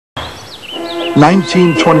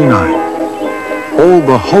1929. All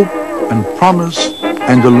the hope and promise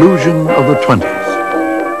and illusion of the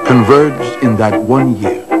 20s converged in that one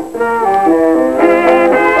year.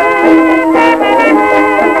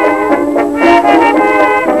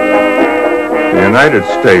 The United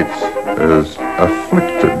States is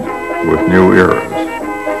afflicted with new eras.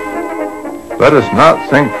 Let us not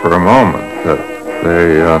think for a moment that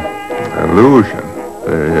the illusion,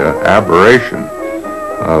 the aberration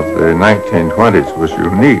of the 1920s was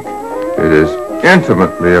unique. It is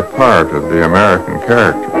intimately a part of the American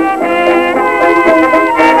character.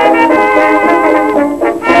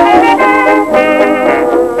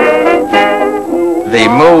 The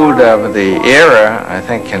mood of the era, I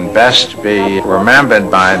think, can best be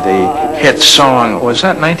remembered by the hit song, was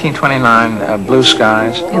that 1929, Blue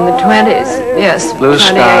Skies? In the 20s, yes. Blue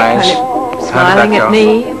Skies. Smiling at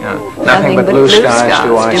me. Yeah. Nothing but blue skies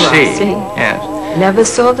do I see. Yes. Never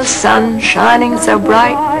saw the sun shining so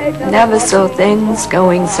bright. Never saw things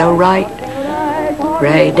going so right.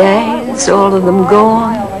 Gray days, all of them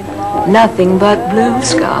gone. Nothing but blue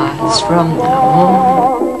skies from now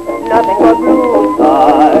on. Nothing but blue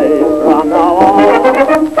skies from now on.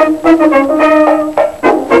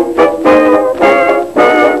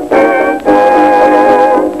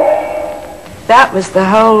 That was the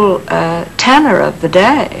whole tenor of the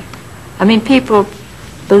day. I mean, people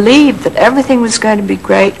believed that everything was going to be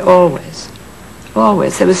great always.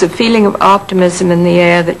 Always. There was a feeling of optimism in the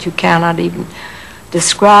air that you cannot even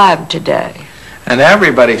describe today. And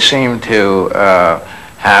everybody seemed to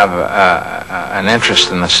have an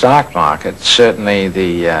interest in the stock market. Certainly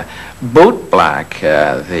the bootblack,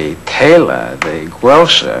 the tailor, the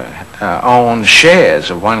grocer owned shares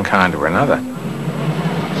of one kind or another.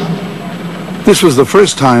 This was the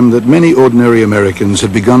first time that many ordinary Americans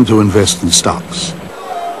had begun to invest in stocks.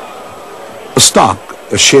 A stock,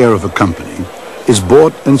 a share of a company, is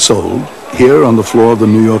bought and sold here on the floor of the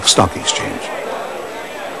New York Stock Exchange.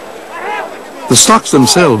 The stocks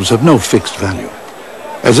themselves have no fixed value.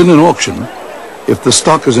 As in an auction, if the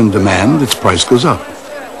stock is in demand, its price goes up.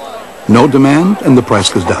 No demand, and the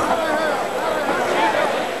price goes down.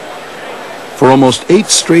 For almost 8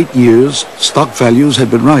 straight years, stock values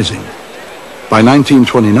had been rising. By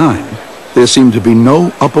 1929, there seemed to be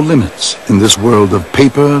no upper limits in this world of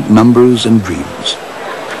paper, numbers, and dreams.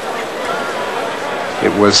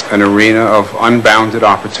 It was an arena of unbounded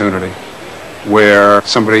opportunity where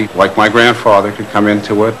somebody like my grandfather could come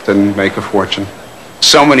into it and make a fortune.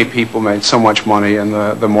 So many people made so much money in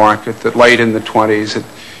the market that late in the 20s,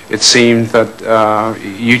 it seemed that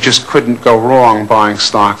you just couldn't go wrong buying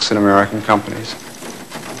stocks in American companies.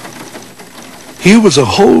 Here was a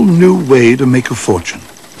whole new way to make a fortune.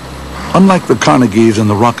 Unlike the Carnegies and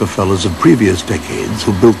the Rockefellers of previous decades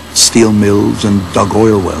who built steel mills and dug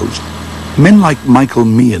oil wells, men like Michael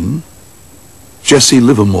Meehan, Jesse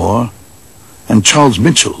Livermore, and Charles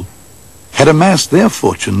Mitchell had amassed their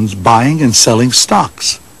fortunes buying and selling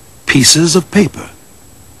stocks, pieces of paper.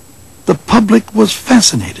 The public was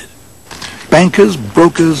fascinated. Bankers,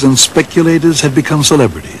 brokers, and speculators had become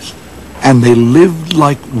celebrities, and they lived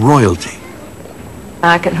like royalty.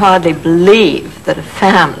 I can hardly believe that a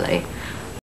family